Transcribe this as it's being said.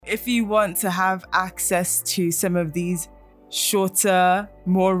if you want to have access to some of these shorter,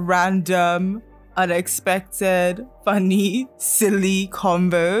 more random, unexpected, funny, silly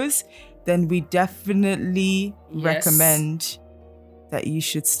combos, then we definitely recommend that you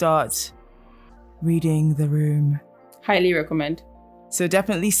should start reading The Room. Highly recommend. So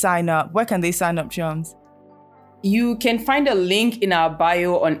definitely sign up. Where can they sign up, Chums? You can find a link in our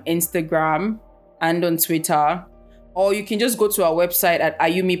bio on Instagram and on Twitter, or you can just go to our website at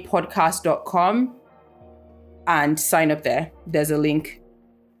ayumipodcast.com and sign up there. There's a link.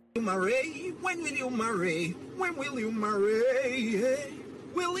 When will you marry? When will you marry?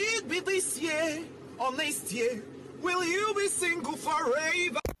 Will it be this year or next year? Will you be single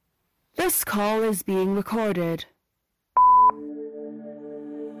forever? This call is being recorded.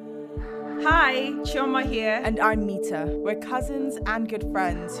 Hi, Chioma here. And I'm Mita. We're cousins and good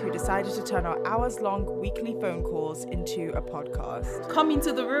friends who decided to turn our hours-long weekly phone calls into a podcast. Come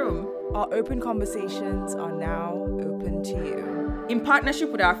into the room. Our open conversations are now open to you. In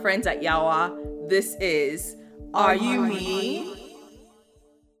partnership with our friends at Yawa, this is Are You Me?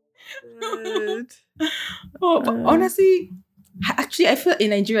 But honestly, actually, I feel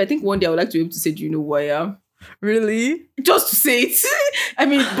in Nigeria, I think one day I would like to be able to say, do you know who I am? Really? Just to say it. I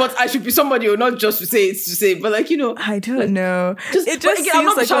mean, but I should be somebody or not just to say it, to say it. But like, you know. I don't know.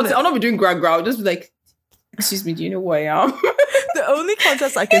 I'll not be doing grab. I'll just be like, excuse me, do you know who I am? The only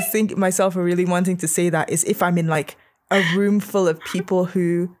context I can think myself are really wanting to say that is if I'm in like a room full of people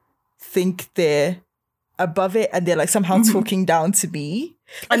who think they're above it and they're like somehow talking down to me.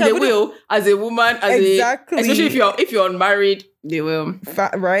 And they will, as a woman, especially if you're unmarried, they will.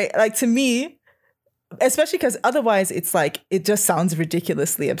 Right? Like to me, especially because otherwise it's like, it just sounds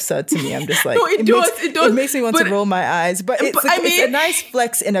ridiculously absurd to me. I'm just like, no, it does. It makes me want to roll my eyes. But it's a nice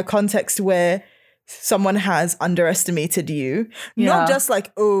flex in a context where someone has underestimated you. Yeah. Not just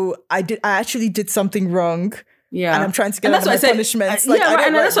like, oh, I actually did something wrong. Yeah, and I'm trying to get out of my punishments. Like,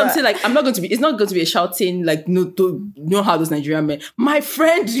 and that's what I'm saying. Like, it's not going to be a shouting, like, no, you know how those Nigerian men, my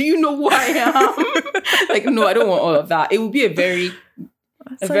friend, do you know who I am? Like, no, I don't want all of that. It would be a very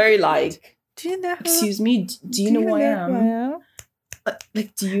do you know who, excuse me, do you know who I am?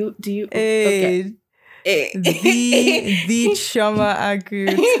 Like, do you? Okay. The Chioma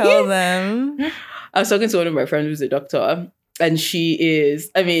Agu, tell them. I was talking to one of my friends who's a doctor, and she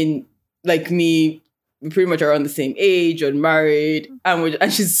is, I mean, like me, we pretty much around the same age, unmarried,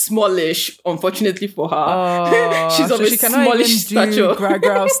 and she's smallish, unfortunately for her. Oh, she's of a smallish stature.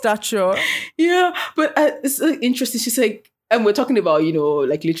 Gra stature. Yeah, but it's interesting. She's like, and we're talking about, you know,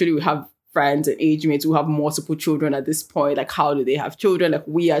 like literally we have friends and age mates who have multiple children at this point. Like, how do they have children? Like,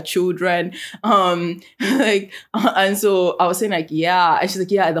 we are children. And so I was saying like, yeah. And she's like,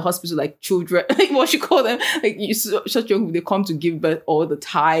 yeah, at the hospital, like children, like what she call them, like you such young, they come to give birth all the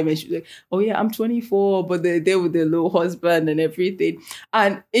time. And she's like, oh yeah, I'm 24, but they're there with their little husband and everything.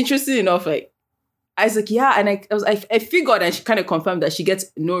 And interesting enough, like, I was like, yeah, and I figured, and she kind of confirmed that she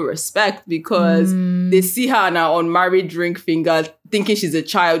gets no respect because they see her now unmarried ring finger, thinking she's a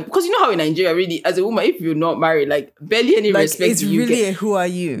child. Because you know how in Nigeria, really, as a woman, if you're not married, like barely any respect it's you really get. A who are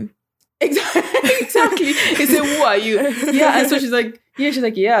you? Exactly. It's a who are you? Yeah, and so she's like,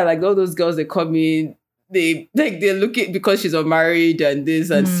 like all those girls, they come in, they're looking because she's unmarried and this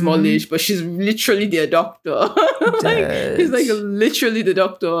and smallish, but she's literally their doctor. He's like literally the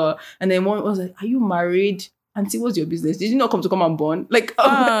doctor. And then one was like, are you married? Auntie, what's your business? Did you not come to come and born? Like,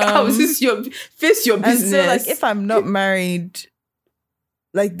 how is this your business? And so like, if I'm not married,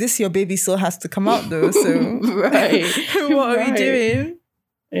 like this, your baby still has to come out though. So right. What are we doing?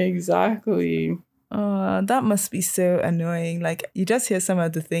 Exactly. That must be so annoying. Like you just hear some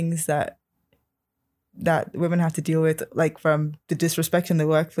of the things that women have to deal with, like from the disrespect in the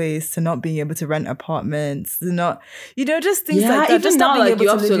workplace to not being able to rent apartments, to not, you know, just things like that. Even just now, not being like you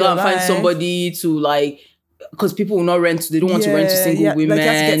have to go and find life. somebody to like, because people will not rent, they don't want to rent to single women. Like you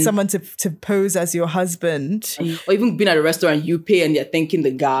have to get someone to pose as your husband. Or even being at a restaurant, you pay and they're thanking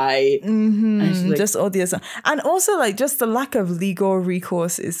the guy. Mm-hmm. Like, just all the, and also like just the lack of legal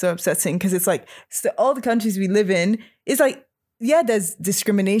recourse is so upsetting because it's like all the countries we live in, it's like, yeah, there's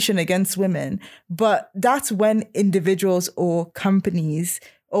discrimination against women, but that's when individuals or companies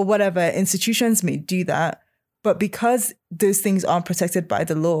or whatever institutions may do that. But because those things aren't protected by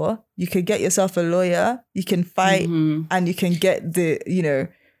the law, you can get yourself a lawyer, you can fight, and you can get the, you know,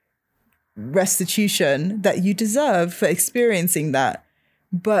 restitution that you deserve for experiencing that.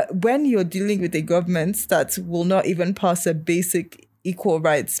 But when you're dealing with a government that will not even pass a basic equal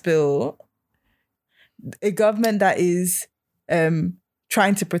rights bill, a government that is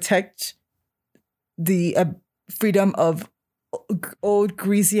trying to protect the freedom of old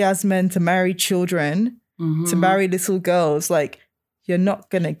greasy ass men to marry children, to marry little girls, like you're not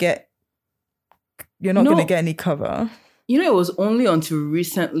gonna get any cover. You know, it was only until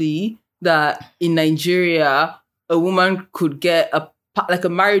recently that in Nigeria, a woman could get a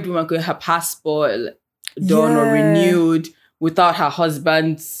married woman could get her passport done or renewed without her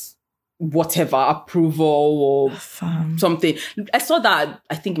husband's whatever approval or something. I saw that,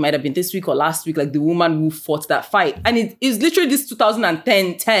 I think it might have been this week or last week, like the woman who fought that fight. And it is literally this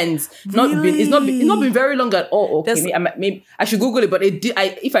 2010s. It's not been very long at all. Okay, maybe I should Google it, but it did.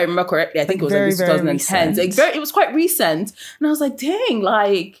 If I remember correctly, I think it was like this 2010s. Like it was quite recent. And I was like, dang,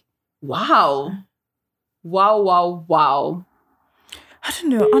 like, wow. Wow. I don't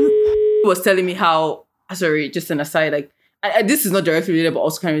know. He was telling me how, sorry, just an aside, like, this is not directly related, but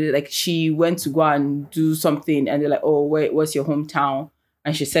also kind of related. Like, she went to go and do something, and they're like, "Oh, where's your hometown?"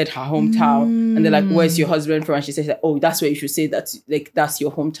 And she said her hometown, and they're like, "Where's your husband from?" And she said, like, "Oh, that's where you should say that. Like, that's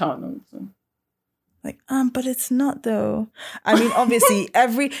your hometown." Like, but it's not though. I mean, obviously,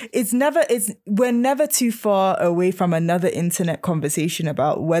 we're never too far away from another internet conversation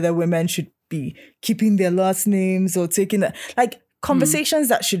about whether women should be keeping their last names or taking that, like, conversations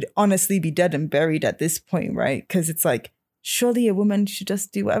that should honestly be dead and buried at this point, right? Because it's like, surely a woman should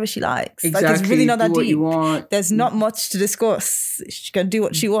just do whatever she likes. Exactly. Like, it's really not that deep. There's not much to discuss. She can do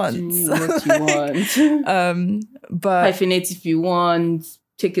what she wants. But hyphenate if you want.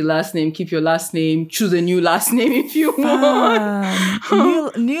 Take your last name. Keep your last name. Choose a new last name if you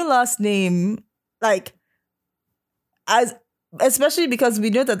want. New last name, like, especially because we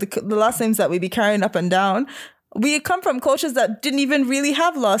know that the last names that we be carrying up and down, we come from cultures that didn't even really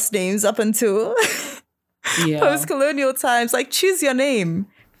have last names up until post-colonial times. Like, choose your name.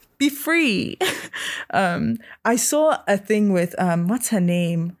 Be free. I saw a thing with, what's her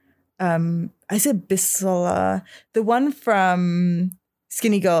name? I said Bisola. The one from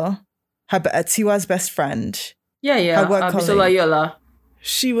Skinny Girl. Tiwa's best friend. Yeah. Bisola Yola.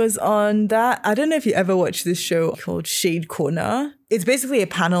 She was on that. I don't know if you ever watched this show called Shade Corner. It's basically a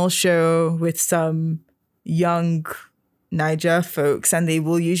panel show with some young Niger folks, and they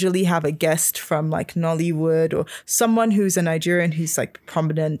will usually have a guest from like Nollywood or someone who's a Nigerian who's like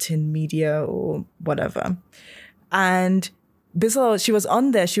prominent in media or whatever. And Bisola, she was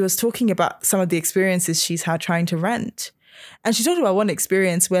on there. She was talking about some of the experiences she's had trying to rent. And she talked about one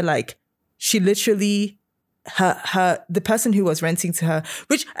experience where like she literally, the person who was renting to her,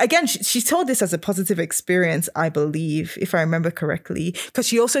 which again, she told this as a positive experience, I believe, if I remember correctly, because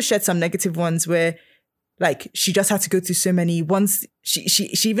she also shared some negative ones where like she just had to go through so many. Once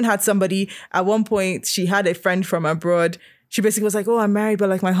she even had somebody at one point, she had a friend from abroad. She basically was like, "Oh, I'm married, but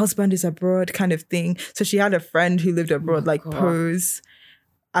like my husband is abroad," kind of thing. So she had a friend who lived abroad, pose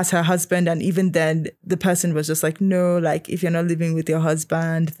as her husband. And even then the person was just like, "No, like if you're not living with your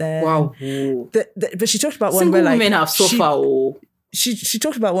husband, then..." Wow. But she talked about one Single where like women have so far. She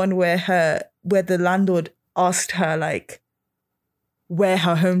talked about one where the landlord asked her like where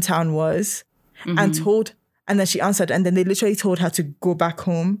her hometown was. And then she answered, and then they literally told her to go back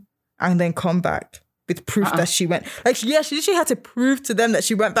home and then come back with proof that she went. Like, she literally had to prove to them that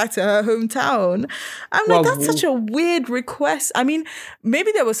she went back to her hometown. I'm like, that's such a weird request. I mean,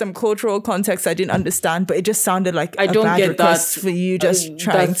 maybe there was some cultural context I didn't understand, but it just sounded like a bad request for you just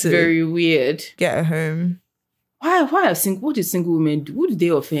trying to very weird. Get a home. What do single women do? Who do they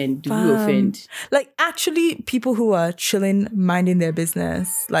offend? Do we offend? Like, actually, people who are chilling, minding their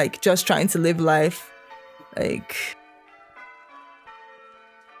business, like just trying to live life. Like,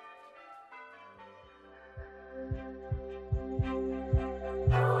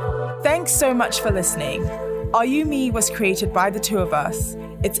 thanks so much for listening. Are You Me was created by the two of us.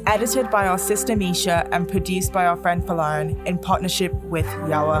 It's edited by our sister Misha and produced by our friend Falaren in partnership with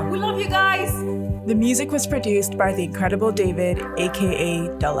Yawa. We love you guys. The music was produced by the incredible David, aka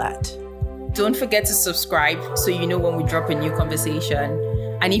Dalat. Don't forget to subscribe so you know when we drop a new conversation.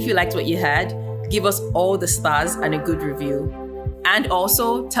 And if you liked what you heard, give us all the stars and a good review. And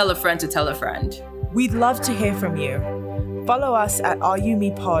also tell a friend to tell a friend. We'd love to hear from you. Follow us at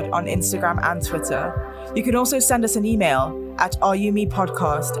RUMePod on Instagram and Twitter. You can also send us an email at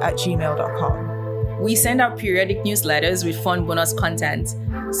RUMePodcast@gmail.com. We send out periodic newsletters with fun bonus content.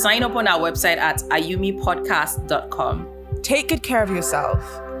 Sign up on our website at ayumipodcast.com. Take good care of yourself.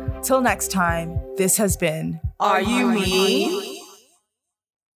 Till next time, this has been Are You Me?